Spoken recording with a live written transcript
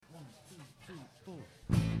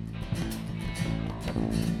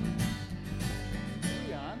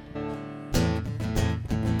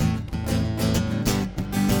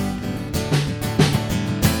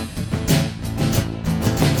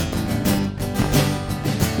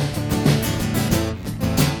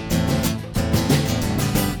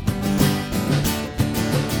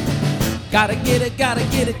Gotta get it, gotta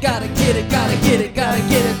get it, gotta get it, gotta get it, gotta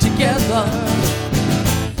get it together.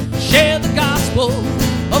 Share the gospel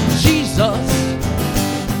of Jesus.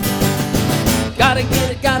 Gotta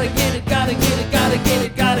get it, gotta get it, gotta get it, gotta get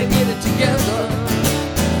it, gotta get it together.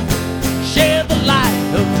 Share the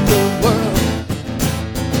light of the world.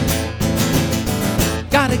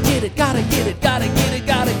 Gotta get it, gotta get it, gotta get it,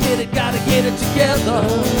 gotta get it, gotta get it together.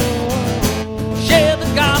 Share the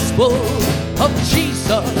gospel of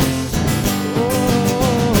Jesus.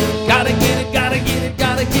 Gotta get it, gotta get it,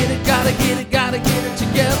 gotta get it, gotta get it, gotta get it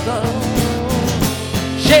together.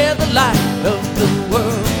 Share the light of the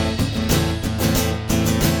world.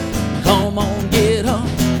 Come on, get up.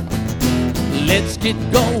 Let's get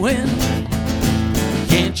going.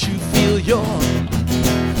 Can't you feel your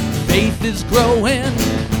faith is growing?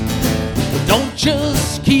 Don't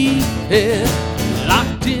just keep it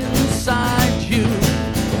locked inside you.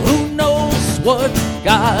 Who knows what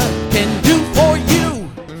God can do for you?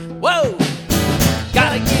 Whoa!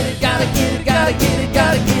 Gotta get it, gotta get it, gotta get it,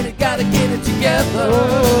 gotta get it, gotta get it together.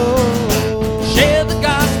 Share the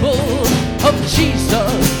gospel of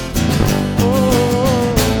Jesus.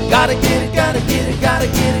 Gotta get it, gotta get it, gotta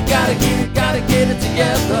get it, gotta get it, gotta get it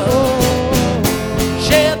together.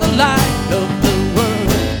 Share the light of the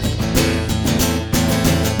world.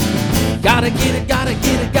 Gotta get it, gotta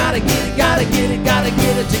get it, gotta get it, gotta get it, gotta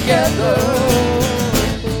get it together.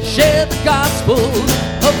 Share the gospel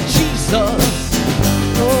of Jesus.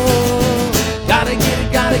 Gotta get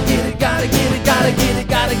it, gotta get it, gotta get it, gotta get it,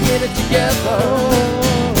 gotta get it together.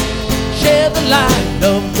 Share the light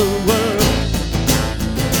of the world.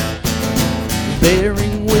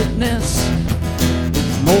 Bearing witness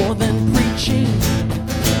is more than preaching.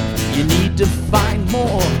 You need to find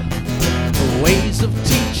more ways of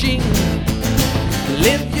teaching.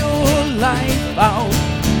 Live your life out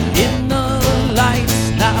in the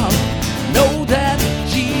lights now. Know that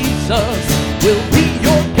Jesus will be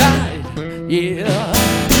your guide. Yeah.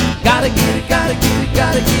 Gotta get it, gotta get it,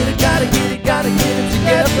 gotta get it, gotta get it, gotta get it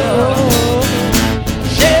together.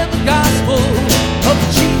 Share the gospel of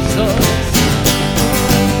Jesus.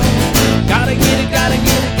 Gotta get it, gotta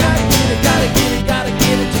get it, gotta get it, gotta get it, gotta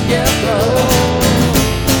get it together.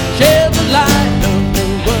 Share the light of the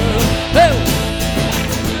world. Hey.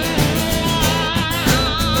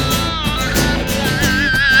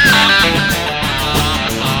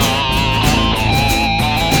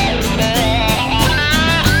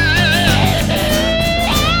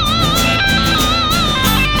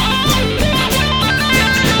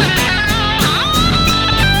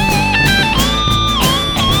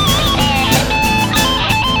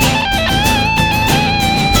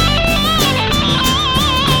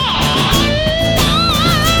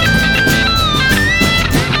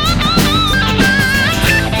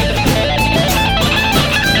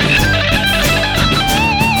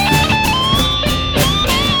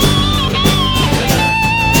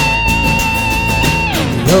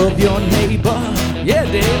 Love your neighbor, yeah,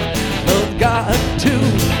 Dave. Love God too.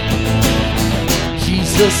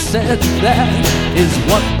 Jesus said that is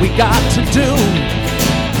what we got to do.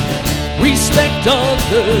 Respect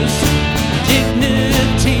others'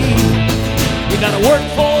 dignity. We gotta work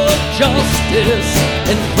for justice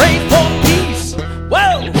and pray for peace.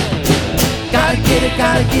 Whoa! Gotta get it,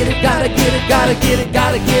 gotta get it, gotta get it, gotta get it,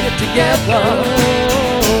 gotta get it together.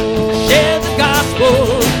 Share the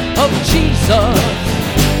gospel of Jesus.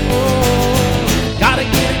 Gotta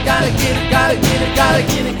get it, gotta get it, gotta get it, gotta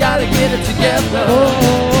get it, gotta get it together.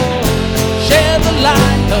 Share the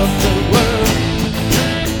light of the world.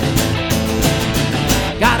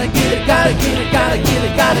 Gotta get it, gotta get it, gotta get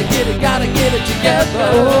it, gotta get it, gotta get it together.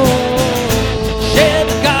 Share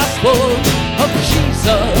the gospel of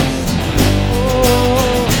Jesus.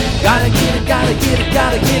 Gotta get it, gotta get it,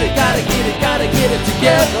 gotta get it, gotta get it, gotta get it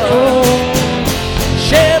together.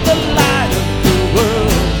 Share the light of the world.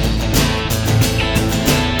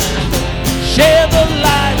 Share the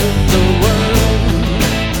light of the world.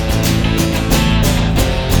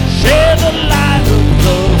 Share the light of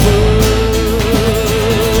the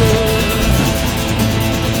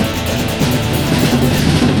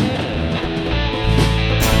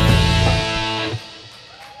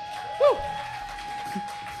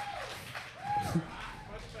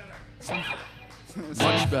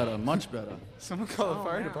Much better, much better. Someone call the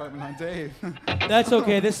fire department on Dave. That's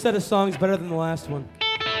okay. This set of songs better than the last one.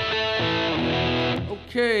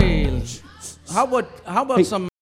 Okay. How about some